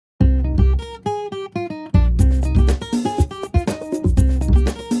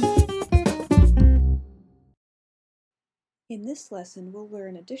In this lesson, we'll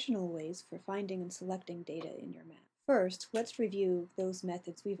learn additional ways for finding and selecting data in your map. First, let's review those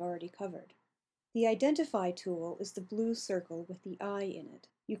methods we've already covered. The Identify tool is the blue circle with the eye in it.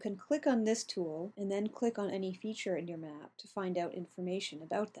 You can click on this tool and then click on any feature in your map to find out information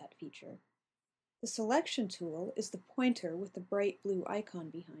about that feature. The Selection tool is the pointer with the bright blue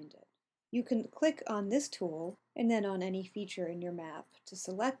icon behind it. You can click on this tool and then on any feature in your map to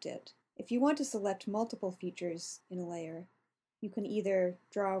select it. If you want to select multiple features in a layer, you can either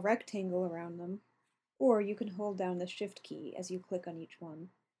draw a rectangle around them, or you can hold down the Shift key as you click on each one.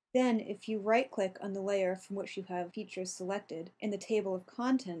 Then, if you right-click on the layer from which you have features selected, in the table of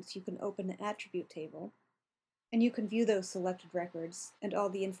contents you can open the attribute table, and you can view those selected records and all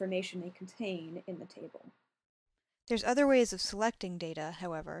the information they contain in the table. There's other ways of selecting data,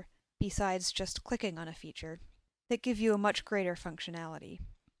 however, besides just clicking on a feature, that give you a much greater functionality.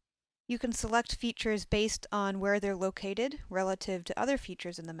 You can select features based on where they're located relative to other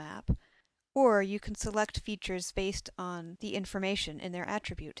features in the map, or you can select features based on the information in their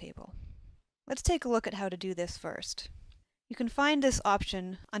attribute table. Let's take a look at how to do this first. You can find this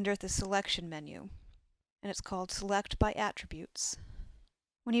option under the Selection menu, and it's called Select by Attributes.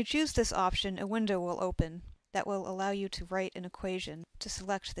 When you choose this option, a window will open that will allow you to write an equation to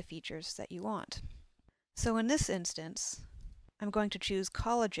select the features that you want. So in this instance, I'm going to choose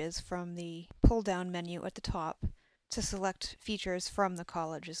colleges from the pull-down menu at the top to select features from the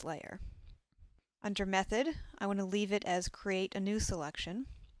colleges layer. Under Method, I want to leave it as Create a New Selection.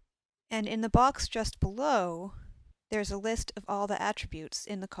 And in the box just below, there's a list of all the attributes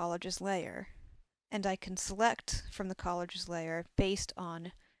in the colleges layer. And I can select from the colleges layer based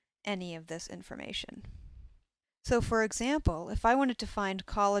on any of this information. So for example, if I wanted to find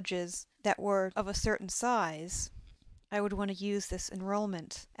colleges that were of a certain size, I would want to use this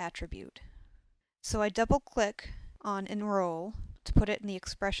enrollment attribute. So I double-click on Enroll to put it in the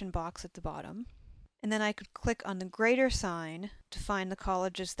expression box at the bottom, and then I could click on the greater sign to find the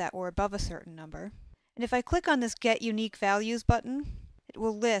colleges that were above a certain number. And if I click on this Get Unique Values button, it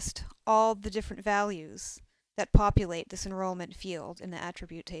will list all the different values that populate this enrollment field in the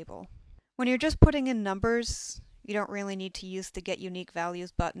attribute table. When you're just putting in numbers, you don't really need to use the Get Unique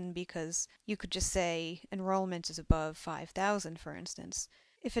Values button because you could just say enrollment is above 5,000, for instance.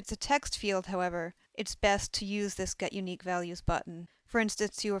 If it's a text field, however, it's best to use this Get Unique Values button. For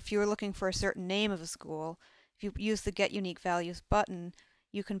instance, if you're looking for a certain name of a school, if you use the Get Unique Values button,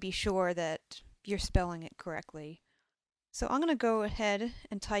 you can be sure that you're spelling it correctly. So I'm going to go ahead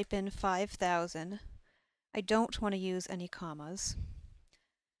and type in 5,000. I don't want to use any commas.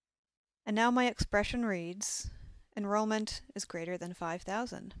 And now my expression reads, enrollment is greater than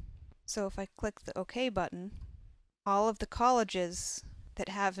 5,000. So if I click the OK button, all of the colleges that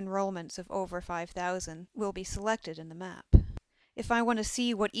have enrollments of over 5,000 will be selected in the map. If I want to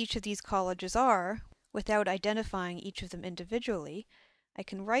see what each of these colleges are, without identifying each of them individually, I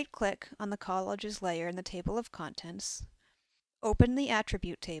can right-click on the colleges layer in the table of contents, open the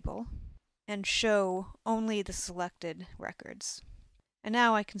attribute table, and show only the selected records. And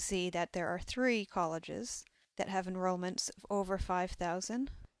now I can see that there are 3 colleges that have enrollments of over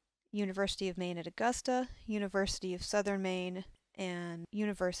 5,000: University of Maine at Augusta, University of Southern Maine, and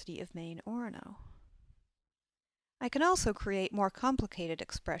University of Maine, Orono. I can also create more complicated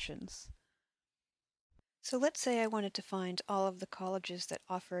expressions. So let's say I wanted to find all of the colleges that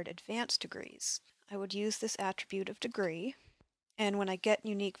offered advanced degrees. I would use this attribute of degree, and when I get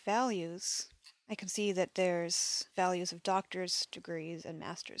unique values, I can see that there's values of doctor's degrees and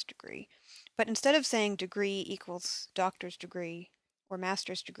master's degree. But instead of saying degree equals doctor's degree or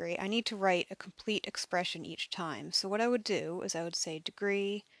master's degree, I need to write a complete expression each time. So what I would do is I would say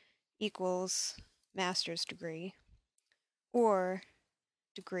degree equals master's degree, or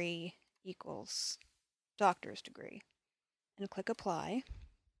degree equals doctor's degree, and click Apply.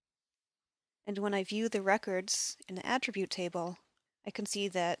 And when I view the records in the attribute table, I can see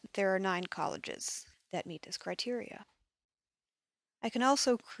that there are 9 colleges that meet this criteria. I can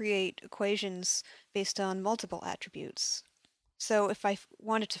also create equations based on multiple attributes. So if I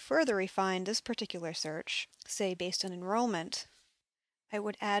wanted to further refine this particular search, say based on enrollment, I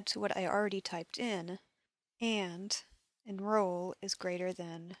would add to what I already typed in, and enroll is greater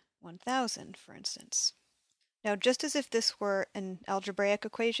than 1,000, for instance. Now, just as if this were an algebraic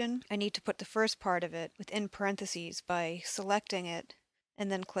equation, I need to put the first part of it within parentheses by selecting it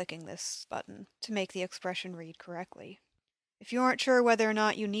and then clicking this button to make the expression read correctly. If you aren't sure whether or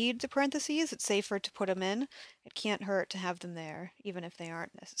not you need the parentheses, it's safer to put them in. It can't hurt to have them there, even if they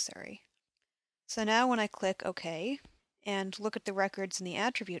aren't necessary. So now when I click OK and look at the records in the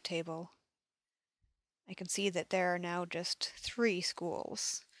attribute table, I can see that there are now just 3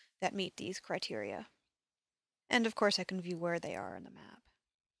 schools that meet these criteria. And of course I can view where they are on the map.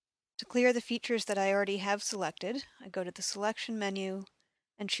 To clear the features that I already have selected, I go to the Selection menu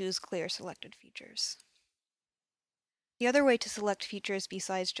and choose Clear Selected Features. The other way to select features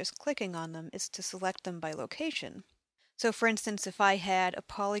besides just clicking on them is to select them by location. So for instance, if I had a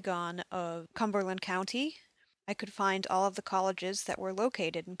polygon of Cumberland County, I could find all of the colleges that were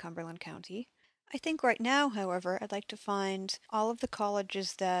located in Cumberland County. I think right now, however, I'd like to find all of the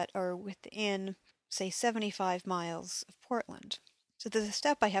colleges that are within, say, 75 miles of Portland. So there's a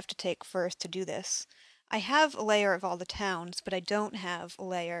step I have to take first to do this. I have a layer of all the towns, but I don't have a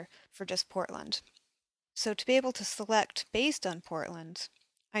layer for just Portland. So to be able to select based on Portland,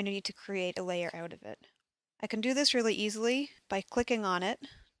 I need to create a layer out of it. I can do this really easily by clicking on it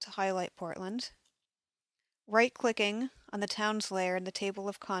to highlight Portland, right-clicking on the towns layer in the table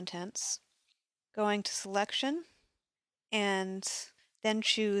of contents, going to Selection, and then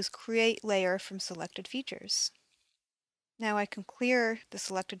choose Create Layer from Selected Features. Now I can clear the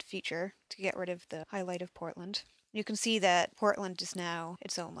selected feature to get rid of the highlight of Portland. You can see that Portland is now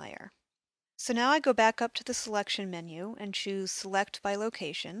its own layer. So now I go back up to the Selection menu and choose Select by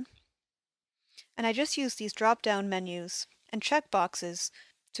Location. And I just use these drop-down menus and checkboxes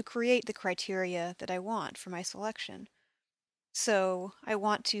to create the criteria that I want for my selection. So I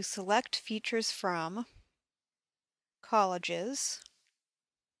want to select features from colleges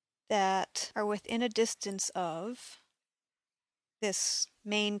that are within a distance of this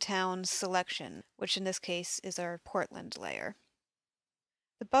main town selection, which in this case is our Portland layer.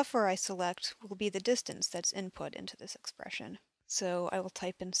 The buffer I select will be the distance that's input into this expression. So I will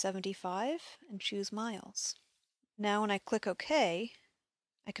type in 75 and choose miles. Now when I click OK,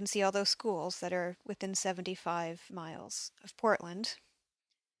 I can see all those schools that are within 75 miles of Portland.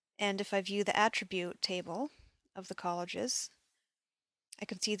 And if I view the attribute table of the colleges, I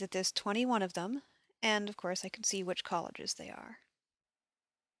can see that there's 21 of them, and of course I can see which colleges they are.